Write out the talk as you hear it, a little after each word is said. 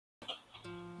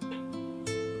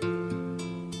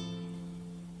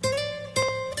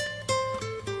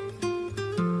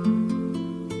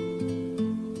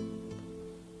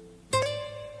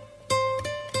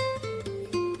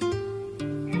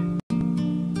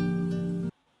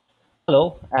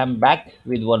Hello, I'm back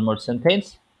with one more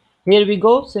sentence. Here we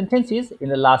go. Sentences in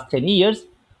the last 10 years.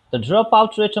 The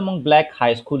dropout rate among black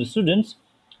high school students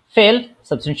fell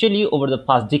substantially over the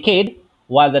past decade,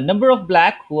 while the number of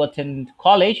black who attend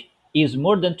college is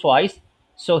more than twice.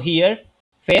 So here,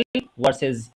 fell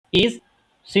versus is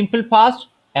simple past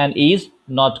and is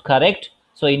not correct.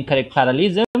 So incorrect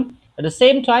parallelism. At the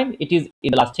same time, it is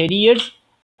in the last 10 years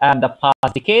and the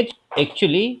past decade.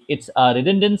 Actually, it's a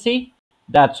redundancy.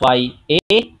 That's why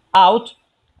A out,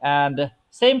 and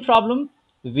same problem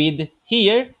with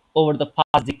here over the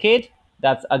past decade.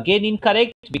 That's again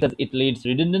incorrect because it leads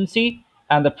redundancy,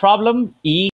 and the problem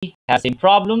E has same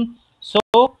problem. So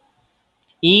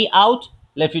E out,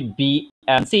 left with B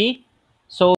and C.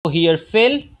 So here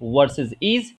fail versus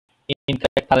is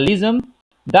incorrect parallelism.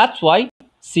 That's why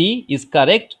C is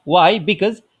correct. Why?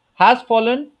 Because has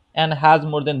fallen and has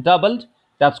more than doubled.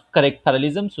 That's correct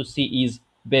parallelism. So C is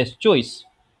best choice.